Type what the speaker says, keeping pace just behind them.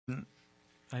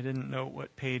I didn't know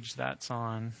what page that's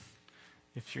on.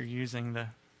 If you're using the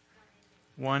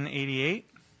 188.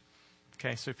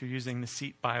 Okay, so if you're using the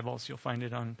seat Bibles, you'll find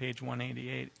it on page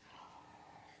 188.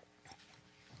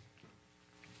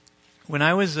 When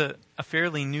I was a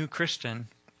fairly new Christian,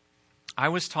 I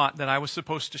was taught that I was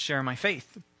supposed to share my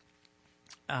faith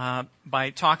by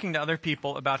talking to other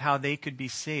people about how they could be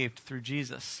saved through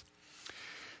Jesus.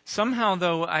 Somehow,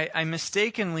 though, I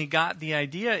mistakenly got the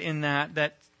idea in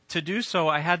that to do so,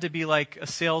 I had to be like a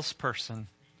salesperson.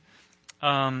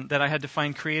 That I had to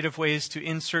find creative ways to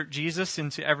insert Jesus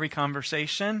into every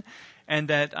conversation, and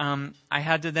that I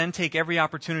had to then take every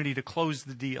opportunity to close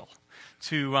the deal,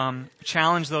 to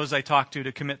challenge those I talked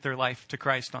to commit their life to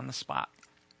Christ on the spot.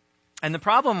 And the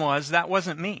problem was, that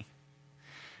wasn't me.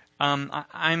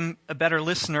 I'm a better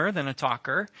listener than a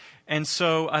talker, and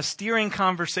so steering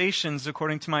conversations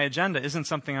according to my agenda isn't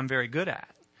something I'm very good at.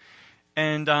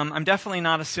 And I'm definitely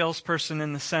not a salesperson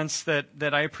in the sense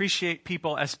that I appreciate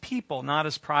people, not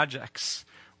as projects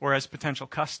or as potential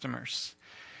customers.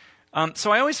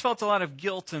 So I always felt a lot of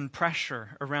guilt and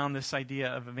pressure around this idea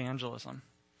of evangelism.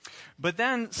 But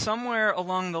then somewhere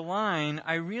along the line,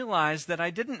 I realized that I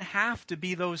didn't have to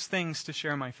be those things to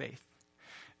share my faith,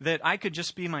 that I could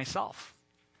just be myself.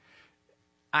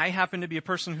 I happen to be a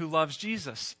person who loves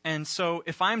Jesus. And so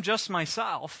if I'm just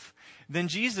myself, then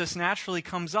Jesus naturally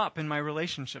comes up in my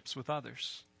relationships with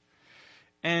others.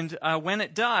 And when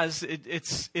it does,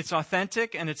 it's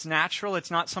authentic and it's natural.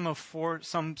 It's not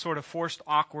some sort of forced,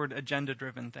 awkward,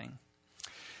 agenda-driven thing.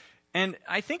 And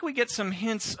I think we get some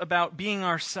hints about being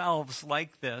ourselves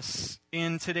like this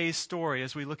in today's story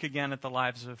as we look again at the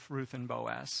lives of Ruth and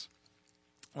Boaz.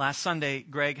 Last Sunday,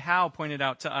 Greg Howe pointed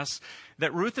out to us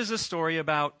that Ruth is a story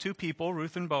about two people,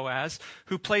 Ruth and Boaz,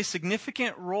 who play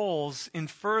significant roles in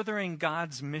furthering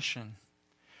God's mission.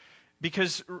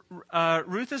 Because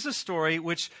Ruth is a story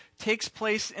which takes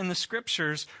place in the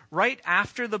Scriptures right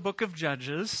after the book of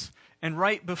Judges and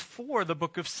right before the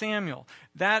book of Samuel.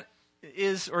 That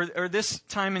is, or this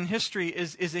time in history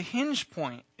is a hinge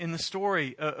point in the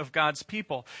story of God's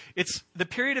people. It's the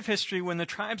period of history when the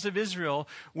tribes of Israel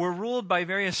were ruled by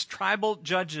various tribal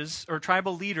judges or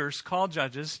tribal leaders called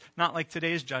judges, not like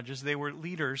today's judges, they were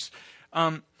leaders.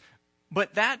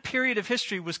 But that period of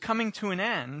history was coming to an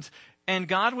end, and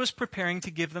God was preparing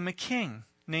to give them a king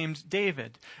named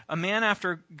David, a man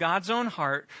after God's own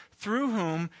heart, through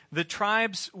whom the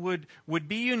tribes would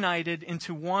be united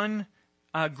into one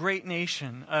great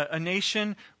nation, a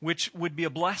nation which would be a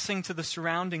blessing to the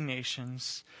surrounding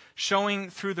nations, showing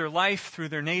through their life, through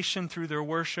their nation, through their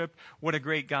worship, what a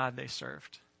great God they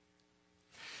served.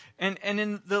 And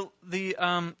in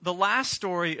the last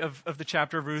story of the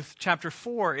chapter of Ruth, chapter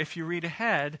 4, if you read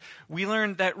ahead, we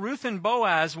learn that Ruth and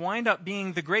Boaz wind up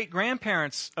being the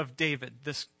great-grandparents of David,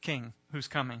 this king who's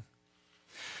coming.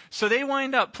 So they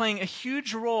wind up playing a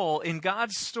huge role in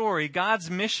God's story,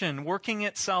 God's mission working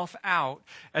itself out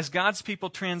as God's people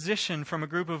transition from a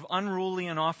group of unruly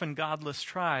and often godless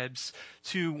tribes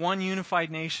to one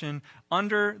unified nation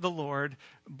under the Lord,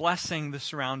 blessing the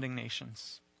surrounding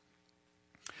nations.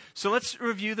 So let's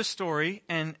review the story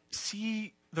and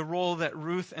see the role that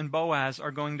Ruth and Boaz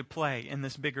are going to play in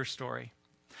this bigger story.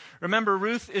 Remember,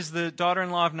 Ruth is the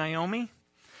daughter-in-law of Naomi.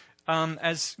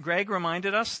 As Greg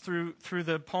reminded us through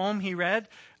the poem he read,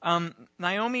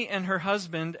 Naomi and her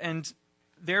husband and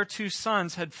their two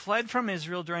sons had fled from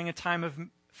Israel during a time of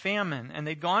famine, and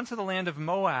they'd gone to the land of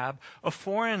Moab, a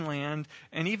foreign land,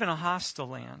 and even a hostile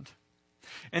land.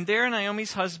 And there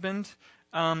Naomi's husband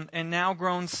and now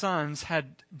grown sons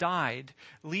had died,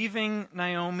 leaving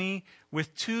Naomi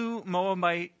with two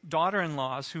Moabite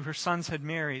daughter-in-laws who her sons had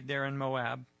married there in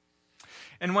Moab.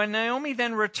 And when Naomi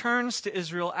then returns to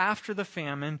Israel after the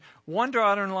famine, one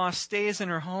daughter-in-law stays in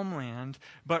her homeland,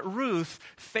 but Ruth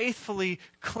faithfully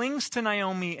clings to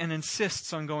Naomi and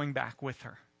insists on going back with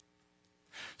her.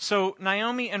 So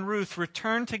Naomi and Ruth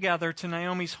return together to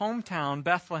Naomi's hometown,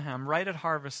 Bethlehem, right at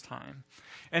harvest time.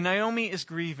 And Naomi is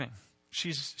grieving.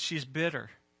 She's bitter.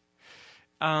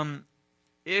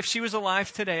 If she was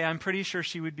alive today, I'm pretty sure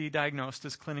she would be diagnosed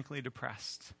as clinically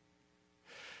depressed.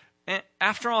 And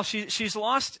after all, she's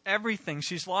lost everything.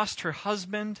 She's lost her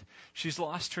husband. She's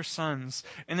lost her sons.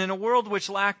 And in a world which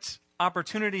lacked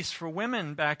opportunities for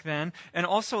women back then and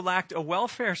also lacked a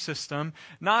welfare system,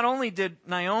 not only did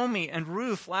Naomi and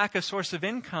Ruth lack a source of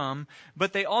income,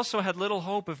 but they also had little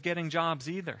hope of getting jobs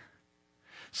either.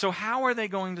 So how are they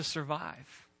going to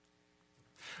survive?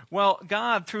 Well,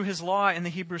 God, through his law in the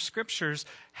Hebrew Scriptures,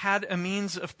 had a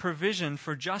means of provision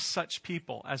for just such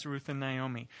people as Ruth and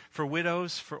Naomi, for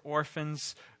widows, for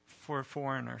orphans, for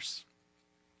foreigners.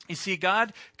 You see,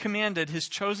 God commanded his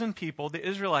chosen people, the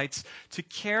Israelites, to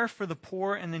care for the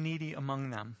poor and the needy among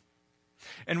them.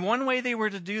 And one way they were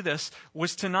to do this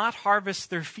was to not harvest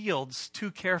their fields too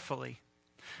carefully,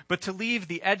 but to leave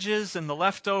the edges and the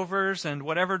leftovers and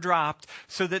whatever dropped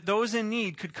so that those in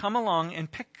need could come along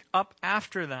and pick up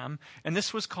after them. And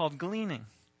this was called gleaning.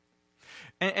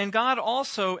 And God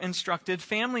also instructed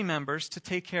family members to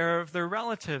take care of their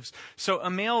relatives. So a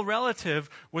male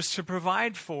relative was to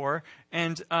provide for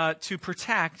and to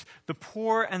protect the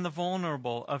poor and the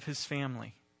vulnerable of his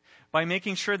family by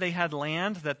making sure they had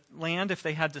land, that land, if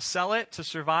they had to sell it to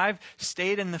survive,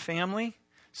 stayed in the family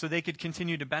so they could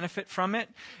continue to benefit from it.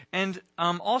 And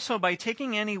also by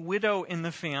taking any widow in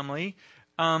the family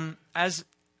as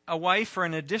a wife or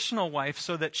an additional wife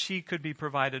so that she could be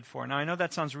provided for. Now, I know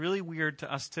that sounds really weird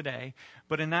to us today,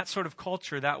 but in that sort of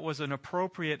culture, that was an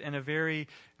appropriate and a very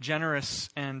generous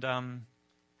and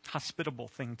hospitable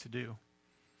thing to do.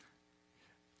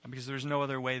 Because there's no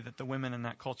other way that the women in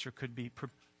that culture could be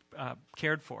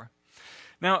cared for.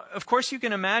 Now, of course, you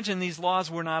can imagine these laws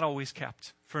were not always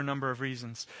kept for a number of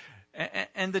reasons.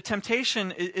 And the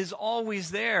temptation is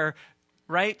always there,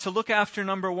 right, to look after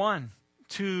number one,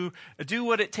 to do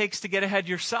what it takes to get ahead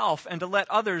yourself and to let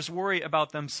others worry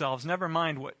about themselves, never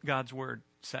mind what God's word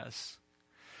says.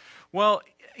 Well,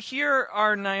 here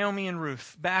are Naomi and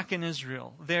Ruth back in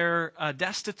Israel. They're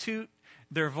destitute,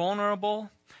 they're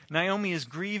vulnerable. Naomi is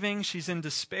grieving, she's in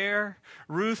despair.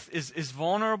 Ruth is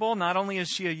vulnerable. Not only is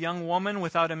she a young woman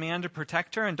without a man to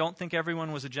protect her, and don't think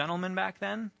everyone was a gentleman back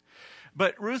then,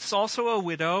 but Ruth's also a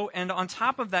widow, and on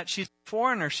top of that, she's a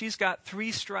foreigner. She's got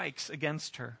 3 strikes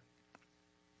against her.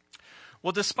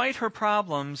 Well, despite her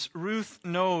problems, Ruth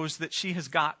knows that she has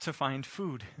got to find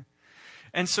food.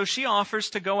 And so she offers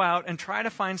to go out and try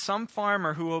to find some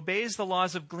farmer who obeys the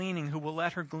laws of gleaning, who will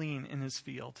let her glean in his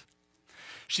field.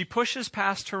 She pushes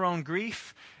past her own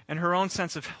grief and her own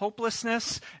sense of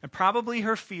hopelessness and probably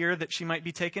her fear that she might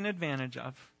be taken advantage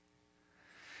of.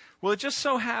 Well, it just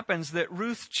so happens that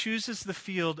Ruth chooses the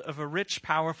field of a rich,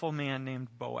 powerful man named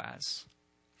Boaz.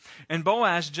 And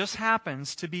Boaz just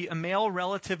happens to be a male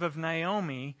relative of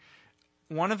Naomi,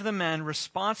 one of the men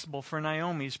responsible for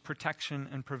Naomi's protection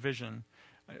and provision,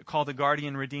 called a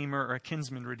guardian redeemer or a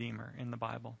kinsman redeemer in the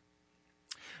Bible.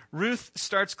 Ruth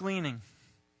starts gleaning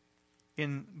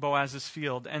in Boaz's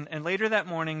field, and later that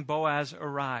morning, Boaz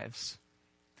arrives.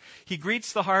 He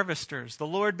greets the harvesters, "The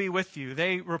Lord be with you."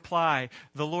 They reply,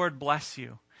 "The Lord bless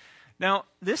you." Now,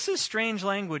 this is strange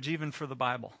language even for the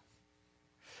Bible.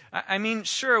 I mean,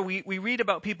 sure, we read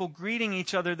about people greeting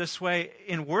each other this way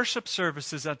in worship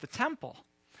services at the temple,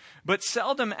 but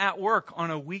seldom at work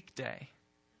on a weekday.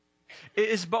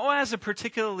 Is Boaz a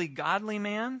particularly godly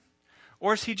man?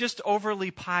 Or is he just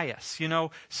overly pious? You know,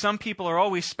 some people are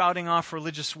always spouting off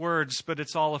religious words, but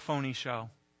it's all a phony show.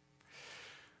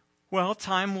 Well,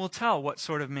 time will tell what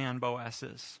sort of man Boaz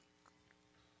is.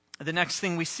 The next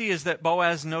thing we see is that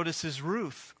Boaz notices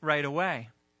Ruth right away.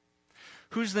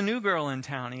 "Who's the new girl in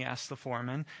town?" he asks the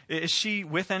foreman. "Is she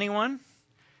with anyone?"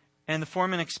 And the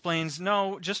foreman explains,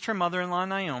 "No, just her mother-in-law,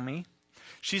 Naomi.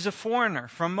 She's a foreigner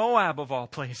from Moab, of all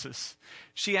places.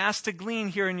 She asked to glean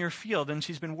here in your field, and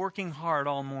she's been working hard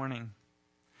all morning."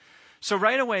 So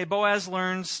right away, Boaz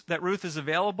learns that Ruth is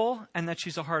available and that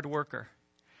she's a hard worker.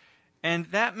 And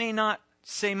that may not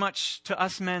say much to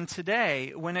us men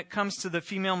today. When it comes to the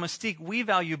female mystique, we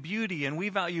value beauty and we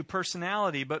value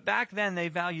personality, but back then they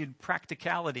valued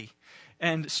practicality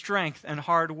and strength and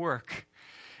hard work.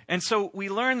 And so we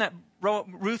learn that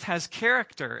Ruth has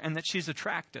character and that she's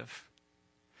attractive.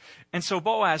 And so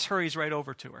Boaz hurries right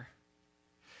over to her.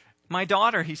 "My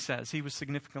daughter," he says, he was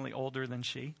significantly older than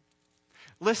she,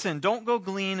 "listen, don't go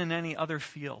glean in any other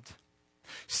field.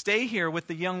 Stay here with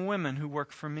the young women who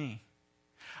work for me.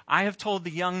 I have told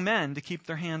the young men to keep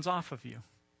their hands off of you.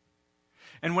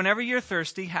 And whenever you're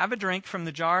thirsty, have a drink from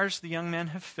the jars the young men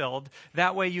have filled.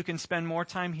 That way you can spend more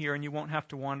time here and you won't have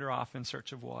to wander off in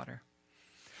search of water."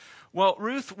 Well,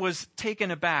 Ruth was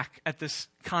taken aback at this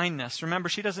kindness. Remember,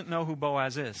 she doesn't know who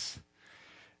Boaz is.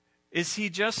 Is he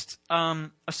just a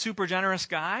super generous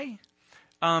guy?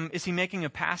 Is he making a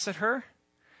pass at her?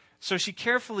 So she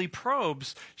carefully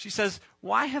probes. She says,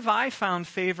 "Why have I found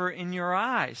favor in your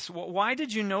eyes? Why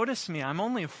did you notice me? I'm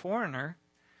only a foreigner."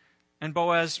 And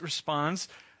Boaz responds,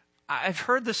 "I've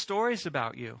heard the stories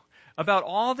about you, about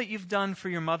all that you've done for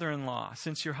your mother-in-law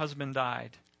since your husband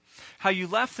died. How you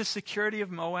left the security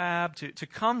of Moab to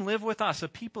come live with us, a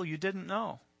people you didn't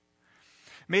know.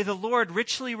 May the Lord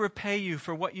richly repay you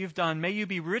for what you've done. May you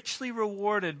be richly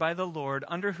rewarded by the Lord,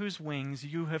 under whose wings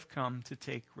you have come to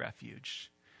take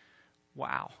refuge."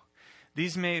 Wow.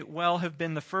 These may well have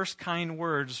been the first kind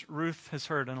words Ruth has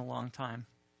heard in a long time.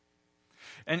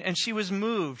 And she was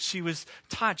moved. She was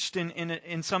touched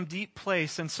in some deep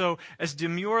place. And so, as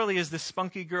demurely as this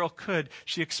spunky girl could,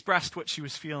 she expressed what she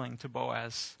was feeling to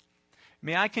Boaz.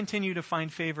 May I continue to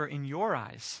find favor in your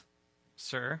eyes,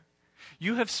 sir?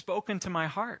 You have spoken to my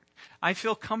heart. I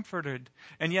feel comforted,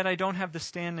 and yet I don't have the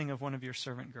standing of one of your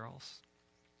servant girls.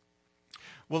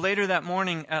 Well, later that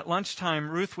morning at lunchtime,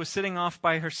 Ruth was sitting off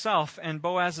by herself, and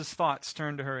Boaz's thoughts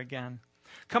turned to her again.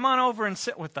 Come on over and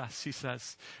sit with us, he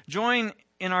says. Join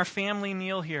in our family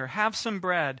meal here. Have some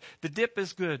bread. The dip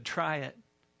is good. Try it.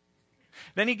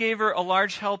 Then he gave her a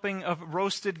large helping of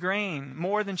roasted grain,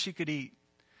 more than she could eat.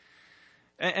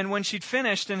 And when she'd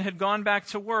finished and had gone back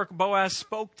to work, Boaz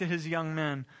spoke to his young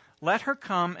men. Let her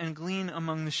come and glean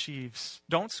among the sheaves.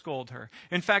 Don't scold her.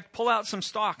 In fact, pull out some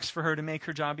stalks for her to make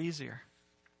her job easier.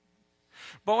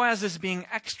 Boaz is being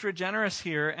extra generous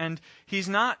here, and he's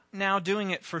not now doing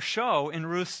it for show in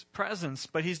Ruth's presence,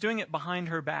 but he's doing it behind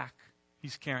her back.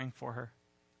 He's caring for her.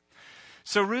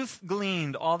 So Ruth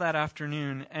gleaned all that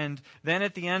afternoon, and then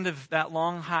at the end of that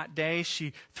long, hot day,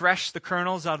 she threshed the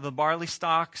kernels out of the barley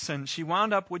stalks, and she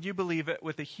wound up, would you believe it,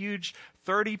 with a huge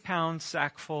 30-pound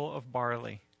sack full of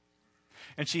barley.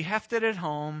 And she hefted it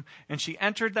home, and she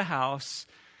entered the house,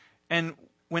 and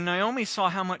when Naomi saw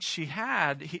how much she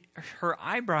had, her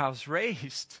eyebrows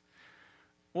raised.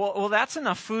 Well, that's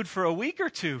enough food for a week or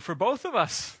two for both of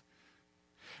us.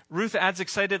 Ruth adds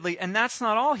excitedly, and that's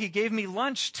not all. He gave me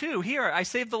lunch too. Here, I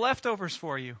saved the leftovers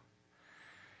for you.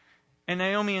 And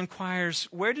Naomi inquires,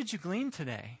 where did you glean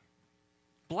today?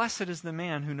 Blessed is the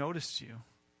man who noticed you.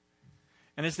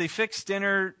 And as they fixed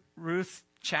dinner, Ruth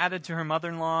chatted to her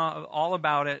mother-in-law all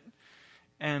about it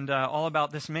and all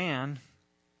about this man.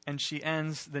 And she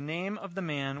ends, the name of the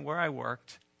man where I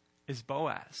worked is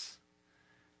Boaz.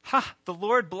 Ha! The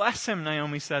Lord bless him,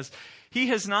 Naomi says. He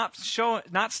has not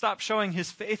stopped showing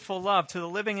his faithful love to the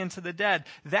living and to the dead.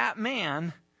 That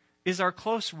man is our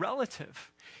close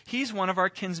relative. He's one of our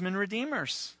kinsman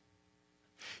redeemers.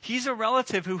 He's a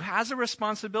relative who has a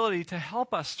responsibility to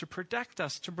help us, to protect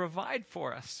us, to provide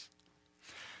for us.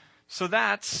 So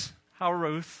that's how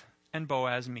Ruth and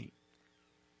Boaz meet.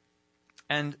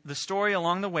 And the story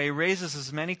along the way raises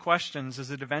as many questions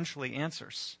as it eventually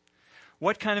answers.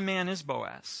 What kind of man is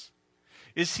Boaz?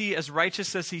 Is he as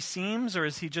righteous as he seems, or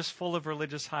is he just full of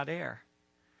religious hot air?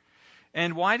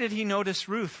 And why did he notice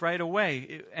Ruth right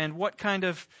away? And what kind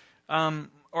of,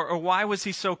 or why was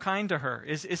he so kind to her?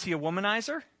 Is he a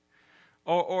womanizer?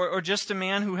 Or just a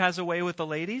man who has a way with the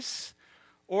ladies?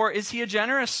 Or is he a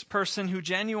generous person who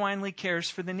genuinely cares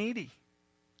for the needy?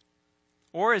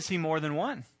 Or is he more than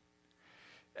one?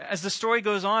 As the story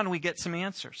goes on, we get some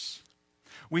answers.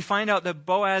 We find out that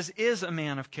Boaz is a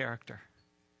man of character.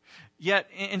 Yet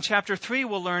in chapter 3,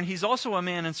 we'll learn he's also a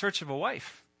man in search of a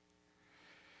wife.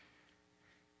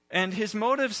 And his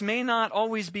motives may not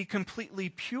always be completely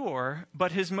pure,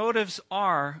 but his motives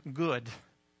are good.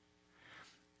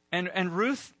 And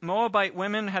Ruth, Moabite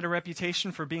women had a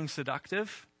reputation for being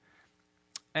seductive.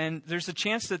 And there's a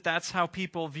chance that that's how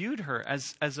people viewed her,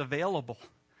 as available.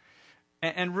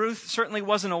 And Ruth certainly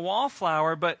wasn't a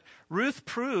wallflower, but Ruth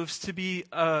proves to be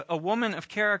a woman of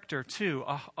character too,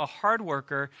 a hard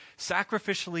worker,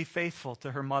 sacrificially faithful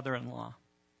to her mother-in-law.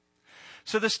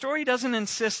 So the story doesn't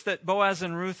insist that Boaz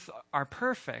and Ruth are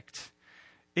perfect.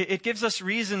 It gives us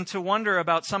reason to wonder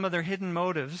about some of their hidden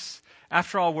motives.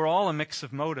 After all, we're all a mix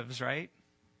of motives, right?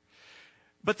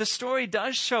 But the story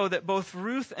does show that both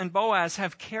Ruth and Boaz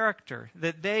have character,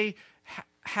 that they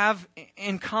have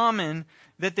in common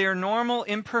that they're normal,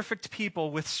 imperfect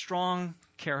people with strong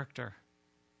character.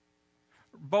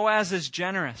 Boaz is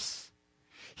generous.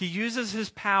 He uses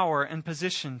his power and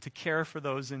position to care for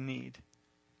those in need.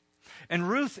 And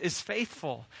Ruth is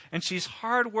faithful, and she's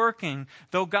hardworking,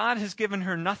 though God has given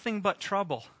her nothing but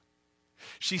trouble.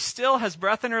 She still has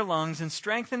breath in her lungs and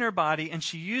strength in her body, and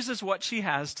she uses what she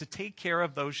has to take care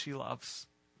of those she loves.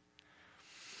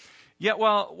 Yet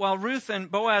while Ruth and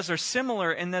Boaz are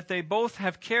similar in that they both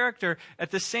have character,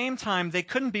 at the same time, they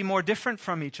couldn't be more different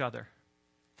from each other.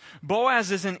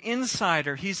 Boaz is an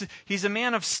insider. He's a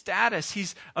man of status.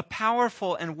 He's a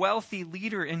powerful and wealthy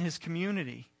leader in his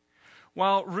community.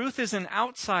 While Ruth is an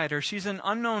outsider, she's an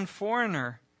unknown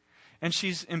foreigner, and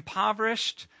she's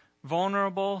impoverished,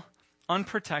 vulnerable,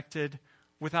 unprotected,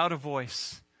 without a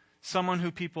voice, someone who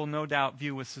people no doubt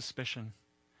view with suspicion.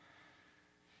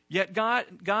 Yet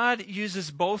God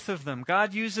uses both of them.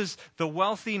 God uses the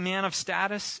wealthy man of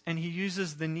status, and he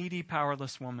uses the needy,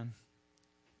 powerless woman.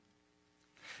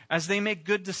 As they make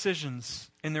good decisions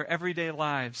in their everyday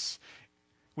lives,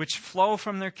 which flow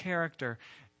from their character,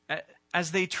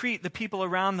 as they treat the people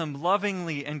around them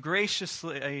lovingly and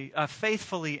graciously,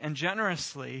 faithfully and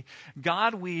generously,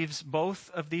 God weaves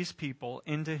both of these people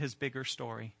into his bigger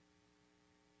story.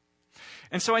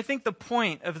 And so I think the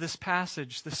point of this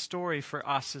passage, this story for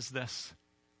us is this: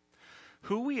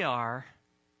 who we are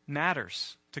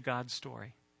matters to God's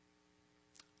story.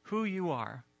 Who you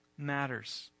are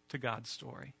matters to God's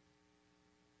story.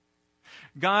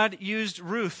 God used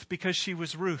Ruth because she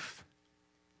was Ruth.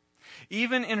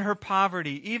 Even in her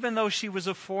poverty, even though she was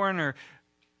a foreigner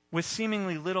with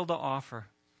seemingly little to offer.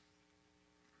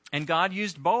 And God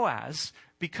used Boaz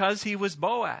because he was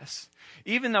Boaz.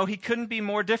 Even though he couldn't be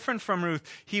more different from Ruth.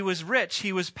 He was rich,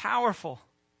 he was powerful.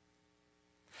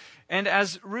 And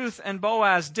as Ruth and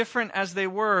Boaz, different as they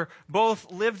were, both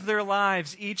lived their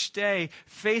lives each day,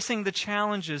 facing the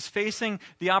challenges, facing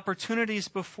the opportunities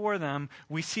before them,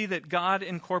 we see that God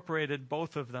incorporated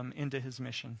both of them into his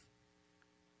mission.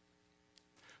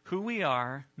 Who we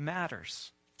are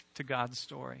matters to God's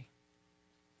story.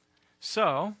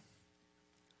 So,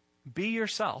 be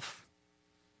yourself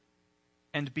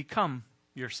and become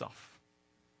yourself.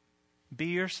 Be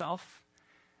yourself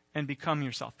and become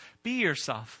yourself. Be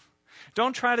yourself.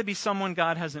 Don't try to be someone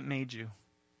God hasn't made you.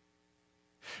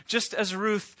 Just as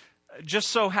Ruth just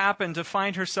so happened to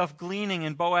find herself gleaning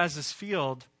in Boaz's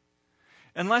field,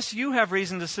 unless you have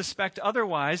reason to suspect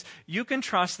otherwise, you can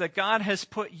trust that God has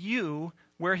put you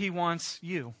where he wants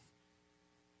you.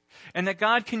 And that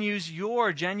God can use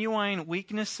your genuine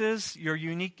weaknesses, your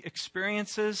unique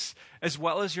experiences, as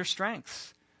well as your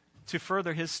strengths to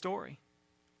further his story.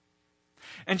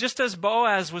 And just as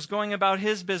Boaz was going about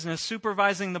his business,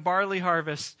 supervising the barley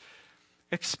harvest,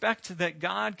 expect that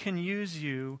God can use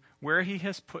you where he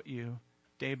has put you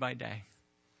day by day.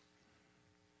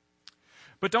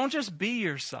 But don't just be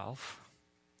yourself,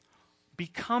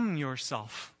 become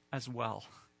yourself as well.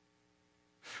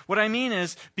 What I mean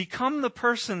is, become the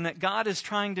person that God is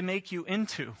trying to make you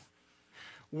into.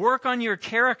 Work on your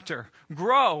character.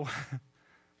 Grow.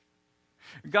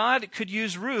 God could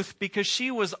use Ruth because she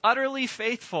was utterly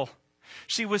faithful.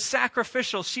 She was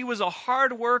sacrificial. She was a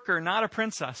hard worker, not a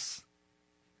princess.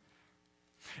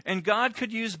 And God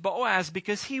could use Boaz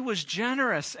because he was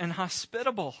generous and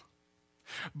hospitable.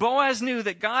 Boaz knew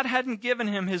that God hadn't given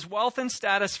him his wealth and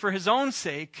status for his own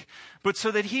sake, but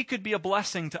so that he could be a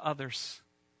blessing to others.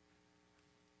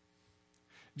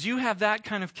 Do you have that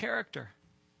kind of character?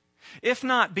 If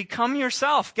not, become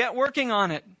yourself. Get working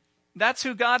on it. That's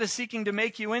who God is seeking to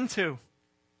make you into.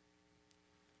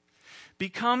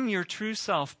 Become your true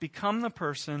self. Become the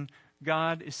person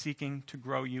God is seeking to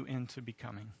grow you into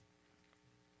becoming.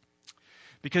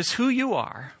 Because who you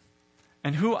are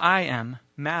and who I am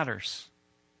matters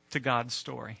to God's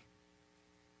story.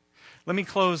 Let me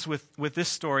close with this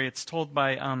story. It's told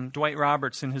by Dwight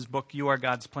Roberts in his book, You Are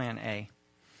God's Plan A.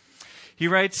 He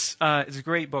writes, it's a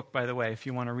great book, by the way, if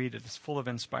you want to read it. It's full of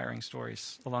inspiring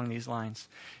stories along these lines.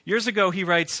 Years ago, he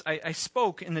writes, I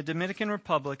spoke in the Dominican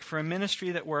Republic for a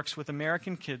ministry that works with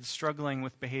American kids struggling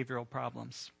with behavioral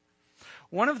problems.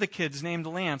 One of the kids, named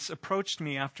Lance, approached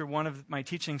me after one of my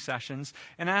teaching sessions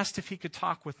and asked if he could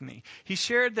talk with me. He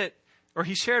shared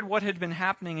what had been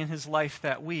happening in his life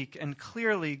that week, and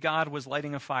clearly God was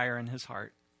lighting a fire in his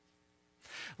heart.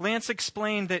 Lance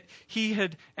explained that he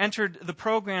had entered the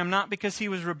program not because he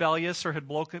was rebellious or had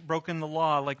broken the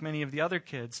law like many of the other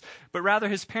kids, but rather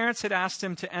his parents had asked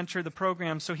him to enter the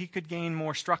program so he could gain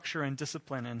more structure and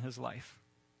discipline in his life.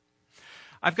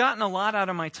 I've gotten a lot out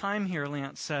of my time here,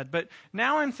 Lance said, but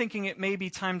now I'm thinking it may be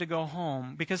time to go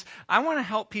home because I want to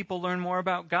help people learn more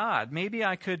about God. Maybe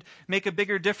I could make a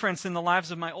bigger difference in the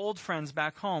lives of my old friends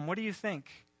back home. What do you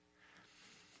think?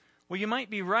 Well, you might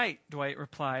be right, Dwight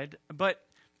replied, but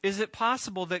is it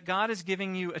possible that God is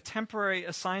giving you a temporary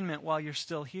assignment while you're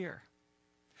still here?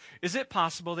 Is it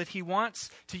possible that he wants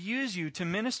to use you to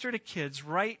minister to kids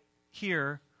right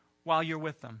here while you're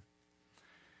with them?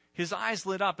 His eyes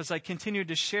lit up as I continued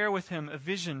to share with him a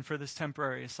vision for this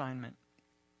temporary assignment.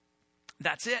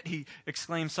 That's it, he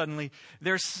exclaimed suddenly.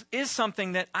 There is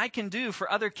something that I can do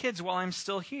for other kids while I'm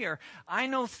still here. I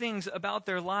know things about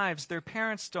their lives their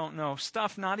parents don't know,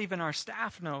 stuff not even our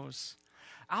staff knows.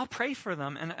 I'll pray for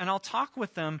them and I'll talk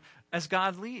with them as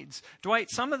God leads.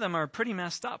 Dwight, some of them are pretty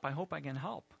messed up. I hope I can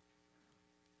help.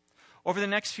 Over the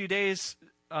next few days,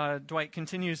 Dwight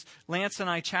continues, Lance and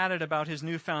I chatted about his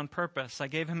newfound purpose. I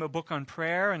gave him a book on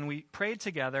prayer, and we prayed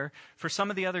together for some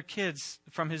of the other kids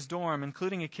from his dorm,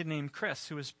 including a kid named Chris,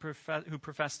 who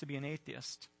professed to be an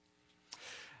atheist.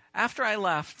 After I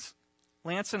left,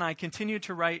 Lance and I continued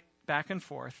to write back and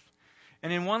forth,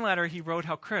 and in one letter he wrote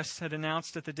how Chris had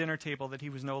announced at the dinner table that he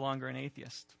was no longer an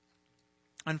atheist.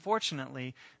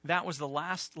 Unfortunately, that was the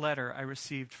last letter I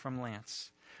received from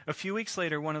Lance. A few weeks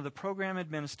later, one of the program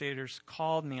administrators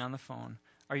called me on the phone.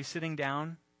 "Are you sitting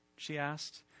down?" she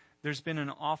asked. "There's been an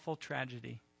awful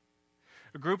tragedy."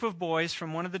 A group of boys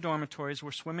from one of the dormitories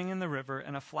were swimming in the river,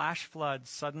 and a flash flood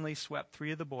suddenly swept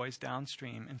 3 of the boys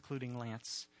downstream, including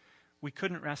Lance. We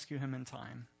couldn't rescue him in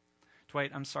time.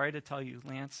 Dwight, I'm sorry to tell you,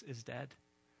 Lance is dead.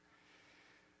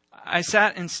 I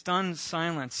sat in stunned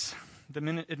silence.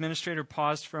 The administrator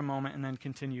paused for a moment and then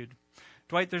continued.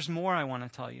 "Dwight, there's more I want to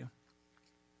tell you.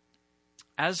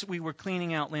 As we were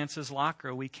cleaning out Lance's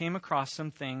locker, we came across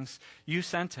some things you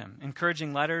sent him,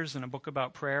 encouraging letters and a book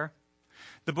about prayer.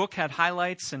 The book had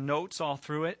highlights and notes all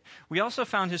through it. We also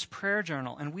found his prayer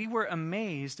journal, and we were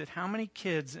amazed at how many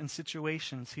kids and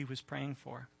situations he was praying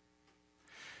for.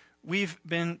 We've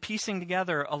been piecing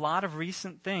together a lot of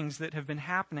recent things that have been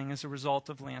happening as a result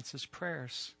of Lance's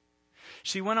prayers."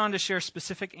 She went on to share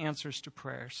specific answers to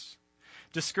prayers.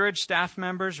 Discouraged staff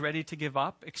members ready to give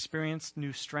up experienced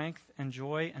new strength and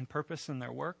joy and purpose in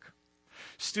their work.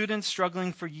 Students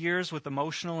struggling for years with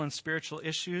emotional and spiritual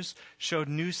issues showed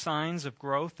new signs of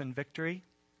growth and victory.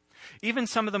 Even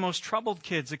some of the most troubled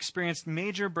kids experienced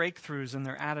major breakthroughs in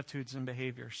their attitudes and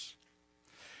behaviors.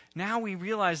 "Now we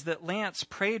realize that Lance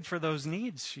prayed for those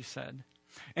needs," she said,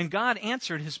 "and God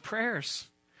answered his prayers.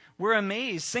 We're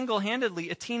amazed, single-handedly,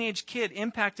 a teenage kid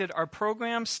impacted our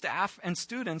program, staff, and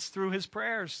students through his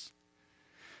prayers."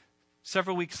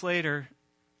 Several weeks later,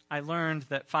 I learned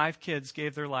that 5 kids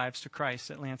gave their lives to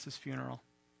Christ at Lance's funeral.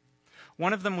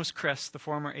 One of them was Chris, the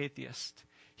former atheist.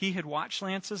 He had watched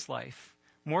Lance's life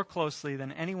more closely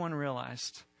than anyone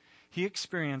realized. He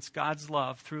experienced God's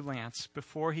love through Lance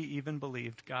before he even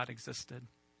believed God existed.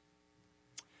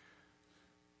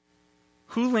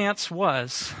 Who Lance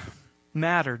was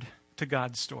mattered to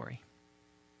God's story.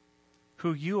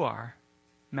 Who you are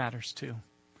matters too.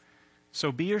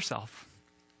 So be yourself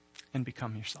and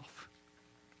become yourself.